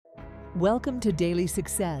Welcome to Daily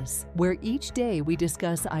Success, where each day we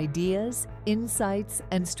discuss ideas, insights,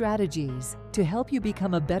 and strategies to help you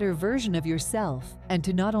become a better version of yourself and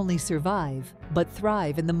to not only survive, but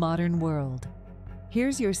thrive in the modern world.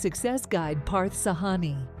 Here's your success guide, Parth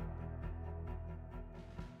Sahani.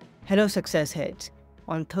 Hello, Success Heads.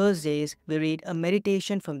 On Thursdays, we read a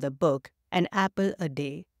meditation from the book An Apple a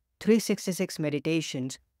Day, 366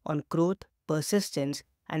 Meditations on Growth, Persistence,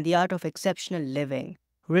 and the Art of Exceptional Living,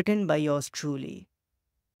 written by yours truly.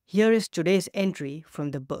 Here is today's entry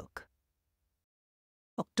from the book.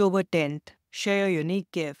 October 10th, share your unique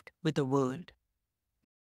gift with the world.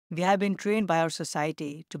 We have been trained by our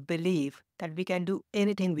society to believe that we can do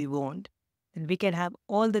anything we want, that we can have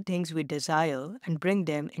all the things we desire and bring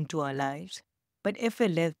them into our lives. But if we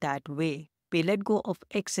live that way, we let go of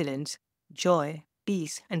excellence, joy,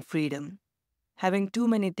 peace, and freedom. Having too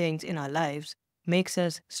many things in our lives makes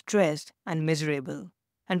us stressed and miserable,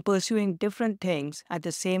 and pursuing different things at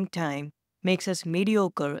the same time makes us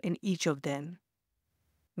mediocre in each of them.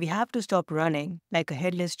 We have to stop running like a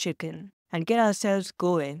headless chicken and get ourselves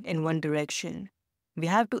going in one direction. We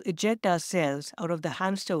have to eject ourselves out of the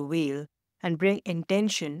hamster wheel and bring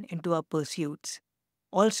intention into our pursuits.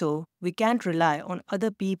 Also, we can't rely on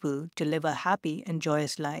other people to live a happy and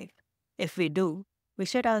joyous life. If we do, we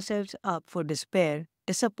set ourselves up for despair,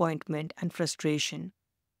 disappointment, and frustration.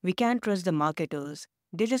 We can't trust the marketers.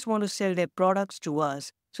 They just want to sell their products to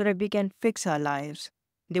us so that we can fix our lives.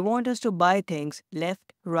 They want us to buy things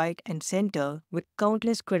left, right, and center with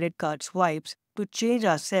countless credit card swipes to change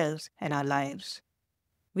ourselves and our lives.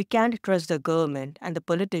 We can't trust the government and the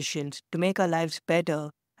politicians to make our lives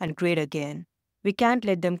better and great again. We can't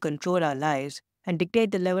let them control our lives and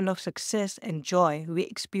dictate the level of success and joy we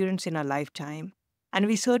experience in our lifetime. And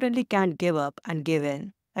we certainly can't give up and give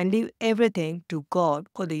in and leave everything to God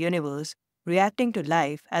or the universe, reacting to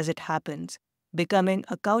life as it happens, becoming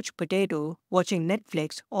a couch potato watching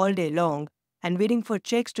Netflix all day long and waiting for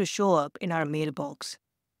checks to show up in our mailbox.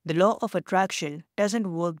 The law of attraction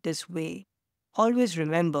doesn't work this way. Always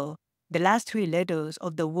remember, the last three letters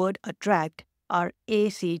of the word attract are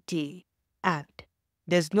ACT, act.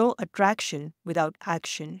 There's no attraction without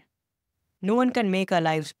action. No one can make our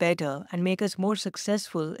lives better and make us more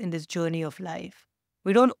successful in this journey of life.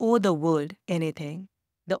 We don't owe the world anything.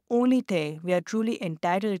 The only thing we are truly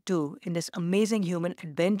entitled to in this amazing human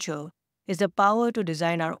adventure is the power to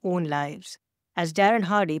design our own lives. As Darren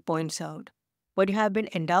Hardy points out, what you have been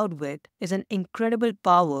endowed with is an incredible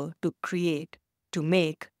power to create, to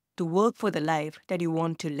make, to work for the life that you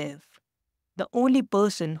want to live. The only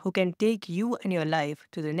person who can take you and your life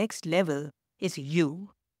to the next level is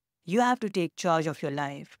you. You have to take charge of your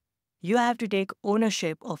life. You have to take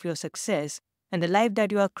ownership of your success and the life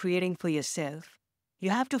that you are creating for yourself. You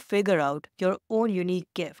have to figure out your own unique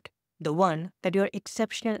gift, the one that you're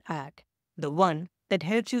exceptional at, the one that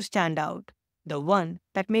helps you stand out, the one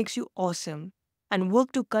that makes you awesome, and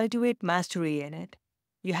work to cultivate mastery in it.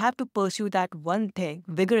 You have to pursue that one thing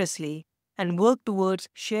vigorously and work towards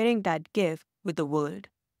sharing that gift with the world.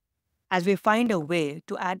 As we find a way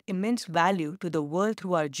to add immense value to the world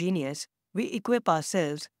through our genius, we equip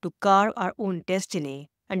ourselves to carve our own destiny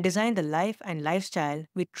and design the life and lifestyle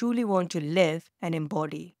we truly want to live and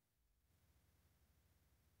embody.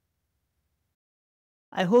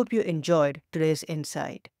 I hope you enjoyed today's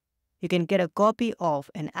insight. You can get a copy of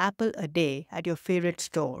An Apple a Day at your favorite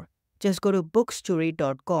store. Just go to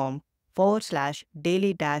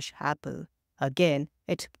books2read.com/daily-apple. Again,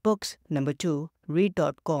 it's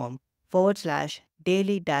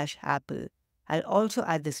books2read.com/daily-apple. I'll also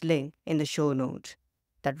add this link in the show notes.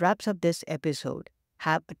 That wraps up this episode.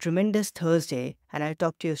 Have a tremendous Thursday, and I'll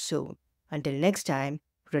talk to you soon. Until next time,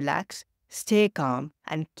 relax, stay calm,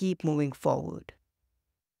 and keep moving forward.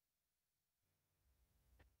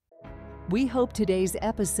 We hope today's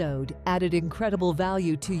episode added incredible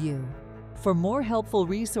value to you. For more helpful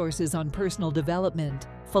resources on personal development,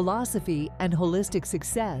 philosophy, and holistic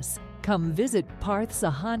success, come visit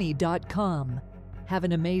parthsahani.com. Have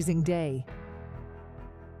an amazing day.